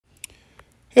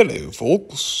Hello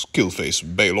folks,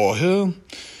 Killface Baylor here.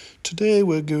 Today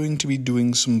we're going to be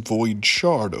doing some Void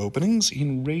Shard openings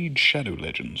in Raid Shadow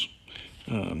Legends.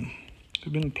 I've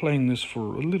been playing this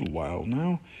for a little while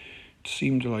now. It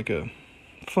seemed like a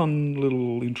fun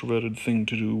little introverted thing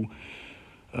to do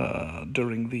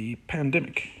during the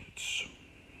pandemic. It's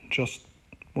just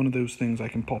one of those things I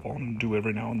can pop on and do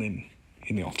every now and then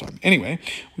in the off time. Anyway,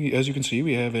 as you can see,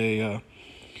 we have a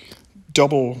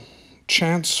double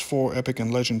chance for epic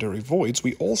and legendary voids.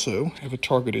 We also have a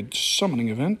targeted summoning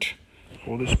event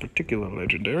for this particular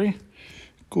legendary.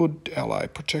 Good ally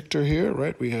protector here,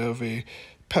 right? We have a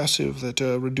passive that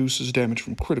reduces damage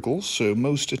from criticals, so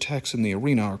most attacks in the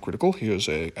arena are critical. Here's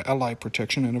a ally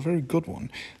protection, and a very good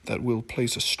one that will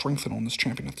place a strengthen on this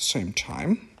champion at the same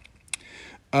time.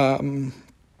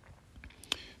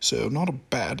 So not a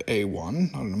bad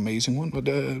A1, not an amazing one, but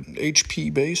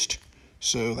HP based.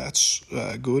 So that's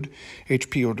good.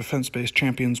 HP or defense-based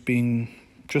champions being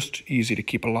just easy to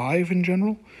keep alive in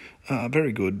general.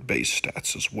 Very good base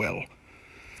stats as well.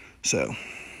 So,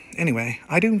 anyway,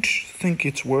 I don't think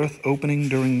it's worth opening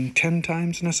during 10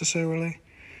 times necessarily.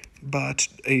 But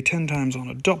a 10 times on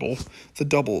a double, the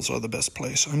doubles are the best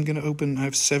place. I'm going to open, I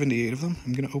have 78 of them.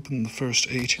 I'm going to open the first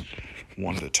 8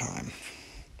 one at a time.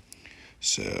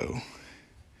 So,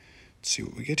 let's see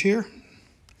what we get here.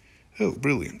 Oh,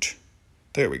 brilliant.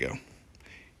 There we go.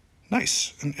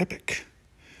 Nice, an epic.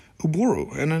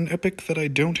 Uburu, and an epic that I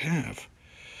don't have.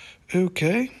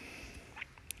 Okay.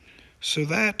 So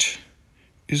that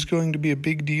is going to be a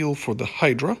big deal for the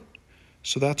Hydra.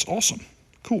 So that's awesome.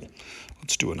 Cool.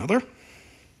 Let's do another.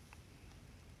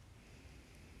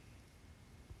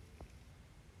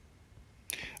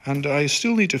 And I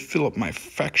still need to fill up my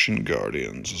Faction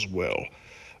Guardians as well.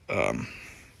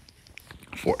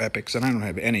 For epics, and I don't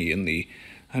have any in the...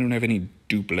 I don't have any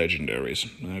dupe legendaries.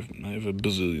 I have a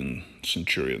bazillion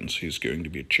Centurions. He's going to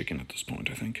be a chicken at this point,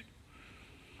 I think.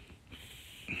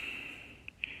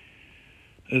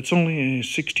 It's only a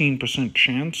 16%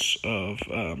 chance of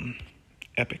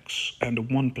epics and a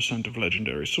 1% of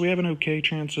legendaries. So we have an okay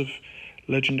chance of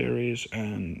legendaries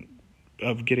and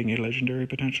of getting a legendary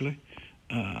potentially.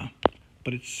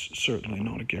 But it's certainly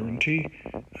not a guarantee.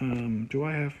 Do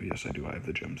I have... Yes, I do. I have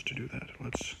the gems to do that.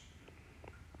 Let's...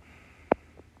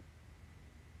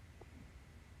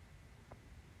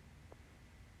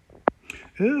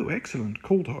 Oh, excellent.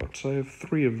 Cold Hearts. I have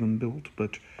 3 of them built,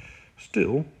 but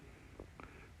still,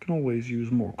 can always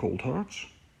use more Cold Hearts.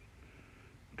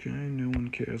 Okay, no one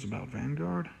cares about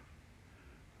Vanguard.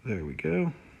 There we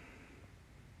go.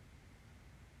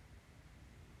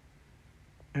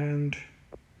 And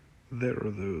there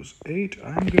are those 8.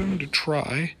 I'm going to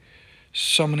try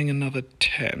summoning another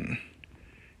 10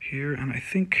 here, and I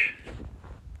think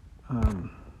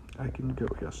I can go...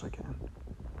 Yes, I can.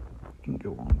 I can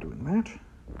go on doing that.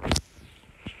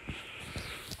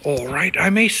 Alright,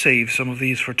 I may save some of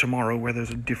these for tomorrow where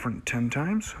there's a different 10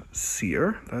 times.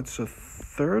 Seer, that's a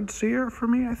 3rd Seer for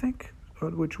me, I think,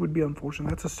 which would be unfortunate.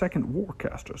 That's a 2nd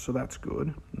Warcaster, so that's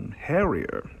good. And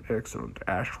Harrier, excellent.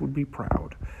 Ash would be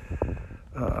proud.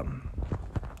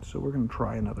 So we're going to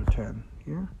try another 10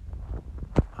 here.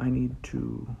 I need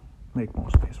to make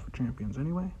more space for champions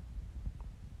anyway.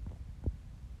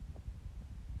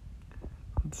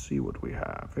 Let's see what we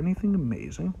have. Anything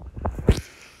amazing?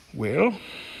 Well,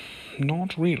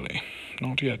 not really.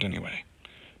 Not yet, anyway.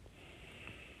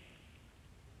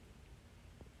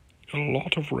 A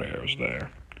lot of rares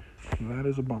there. That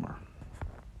is a bummer.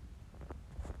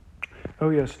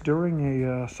 Oh yes, during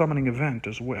a summoning event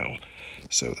as well,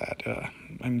 so that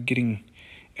I'm getting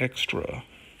extra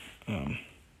kind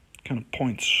of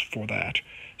points for that.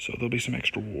 So there'll be some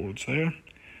extra rewards there.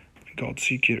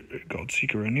 Godseeker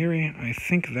Aniri, I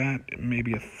think that may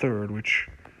be a 3rd, which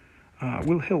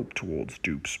will help towards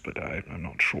dupes, but I'm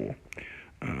not sure.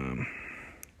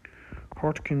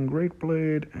 Heartkin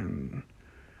Greatblade and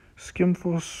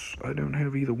Skimfos, I don't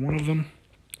have either one of them.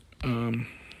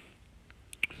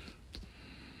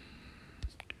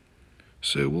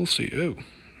 So we'll see. Oh,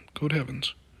 good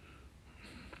heavens.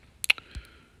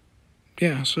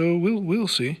 Yeah, so we'll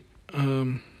see.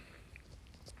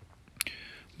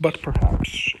 But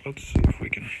perhaps, let's see if we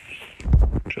can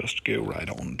just go right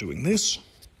on doing this.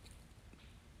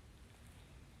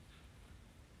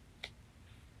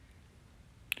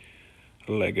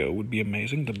 Lego would be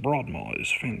amazing. The Broadmaw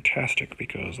is fantastic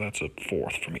because that's a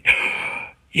 4th for me.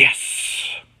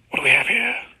 Yes! What do we have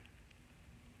here?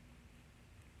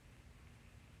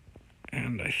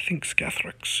 And I think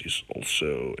Scathrix is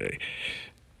also a...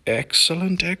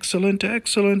 Excellent, excellent,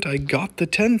 excellent. I got the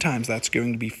 10 times. That's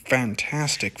going to be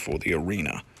fantastic for the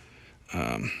arena.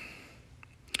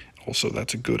 Also,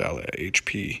 that's a good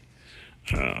HP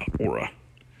aura.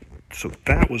 So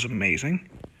that was amazing.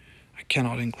 I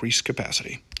cannot increase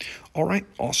capacity. All right,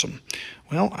 awesome.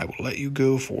 Well, I will let you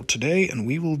go for today, and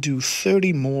we will do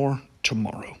 30 more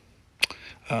tomorrow.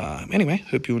 Anyway,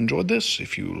 hope you enjoyed this.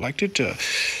 If you liked it,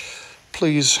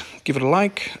 please give it a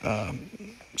like.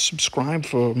 Subscribe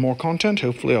for more content.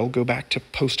 Hopefully I'll go back to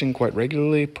posting quite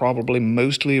regularly, probably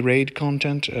mostly raid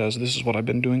content, as this is what I've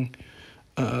been doing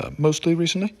mostly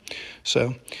recently.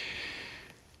 So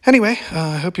anyway,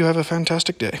 I hope you have a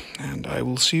fantastic day, and I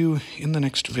will see you in the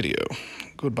next video.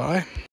 Goodbye.